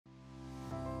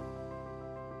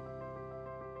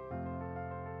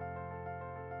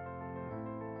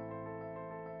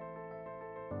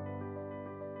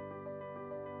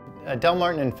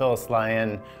Martin and Phyllis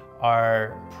Lyon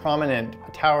are prominent,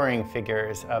 towering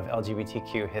figures of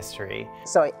LGBTQ history.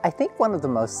 So I think one of the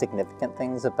most significant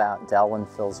things about Del and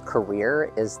Phil's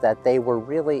career is that they were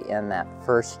really in that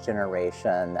first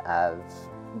generation of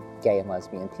gay and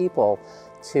lesbian people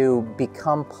to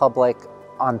become public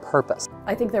on purpose.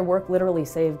 I think their work literally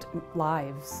saved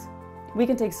lives. We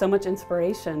can take so much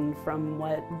inspiration from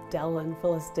what Del and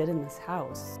Phyllis did in this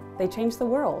house. They changed the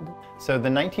world. So the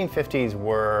 1950s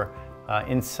were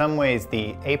in some ways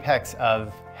the apex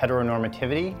of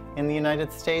heteronormativity in the United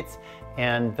States,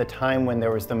 and the time when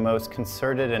there was the most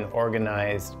concerted and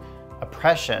organized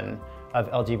oppression of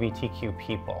LGBTQ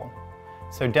people.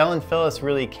 So Del and Phyllis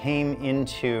really came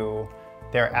into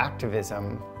their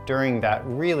activism during that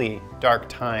really dark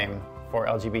time for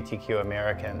LGBTQ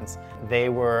Americans. They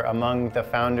were among the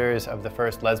founders of the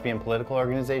first lesbian political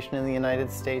organization in the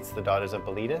United States, the Daughters of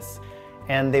Bilitis.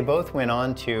 And they both went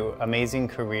on to amazing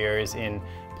careers in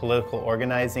political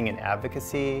organizing and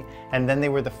advocacy. And then they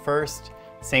were the first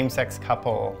same-sex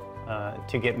couple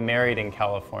to get married in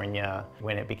California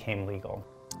when it became legal.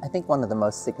 I think one of the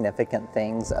most significant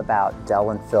things about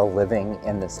Del and Phil living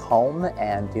in this home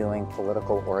and doing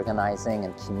political organizing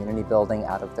and community building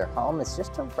out of their home is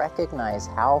just to recognize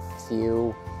how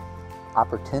few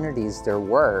opportunities there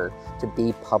were to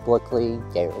be publicly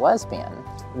gay or lesbian.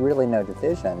 Really no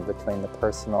division between the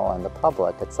personal and the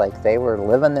public. It's like they were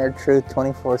living their truth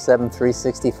 24/7,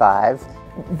 365.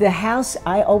 The house,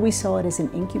 I always saw it as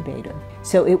an incubator.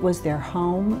 So it was their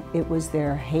home, it was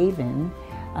their haven,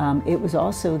 it was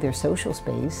also their social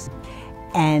space.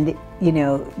 And, you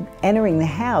know, entering the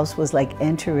house was like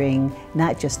entering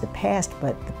not just the past,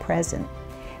 but the present,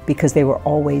 because they were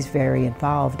always very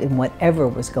involved in whatever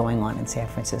was going on in San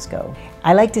Francisco.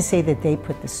 I like to say that they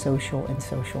put the social in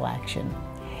social action,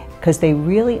 because they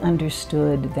really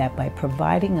understood that by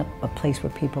providing a place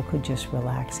where people could just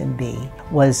relax and be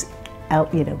was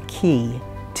key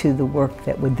to the work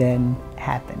that would then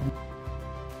happen.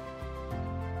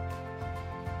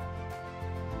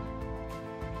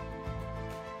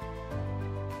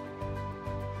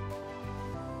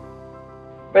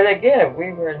 But again,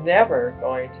 we were never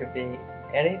going to be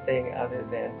anything other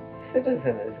than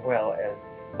citizen as well as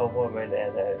a woman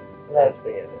and a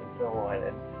lesbian and so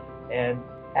on. And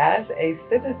as a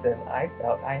citizen, I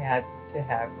felt I had to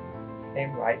have the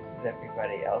same rights as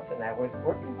everybody else, and I was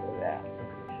working for that.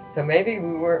 So maybe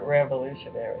we weren't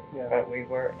revolutionary, but we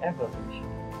were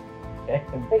evolutionary.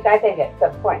 Which I think at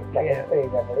some point is pretty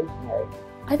revolutionary.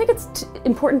 I think it's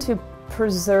important to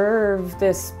preserve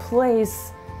this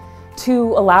place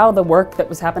to allow the work that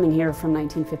was happening here from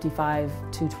 1955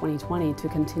 to 2020 to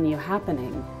continue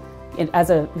happening. As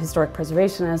a historic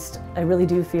preservationist, I really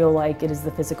do feel like it is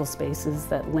the physical spaces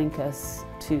that link us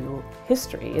to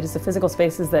history. It is the physical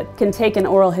spaces that can take an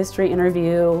oral history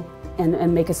interview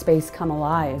and make a space come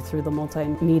alive through the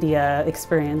multimedia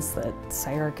experience that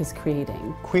CyArk is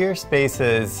creating. Queer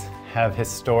spaces have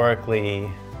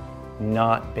historically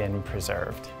not been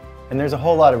preserved. And there's a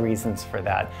whole lot of reasons for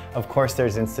that. Of course,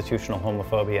 there's institutional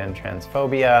homophobia and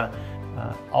transphobia,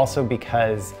 also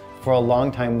because for a long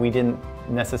time we didn't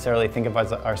necessarily think of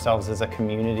ourselves as a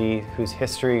community whose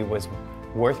history was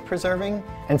worth preserving.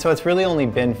 And so it's really only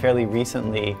been fairly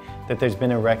recently that there's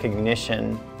been a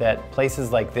recognition that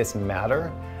places like this matter,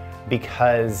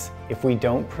 because if we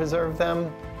don't preserve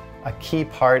them, a key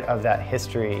part of that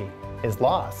history is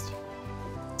lost.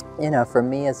 You know, for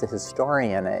me as a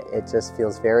historian, it just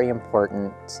feels very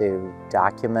important to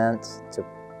document, to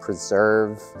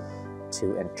preserve,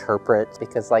 to interpret,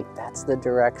 because that's the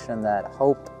direction that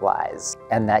hope lies.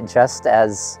 And that just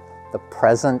as the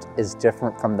present is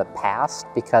different from the past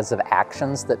because of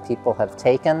actions that people have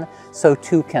taken, so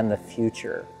too can the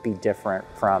future be different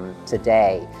from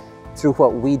today through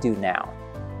what we do now.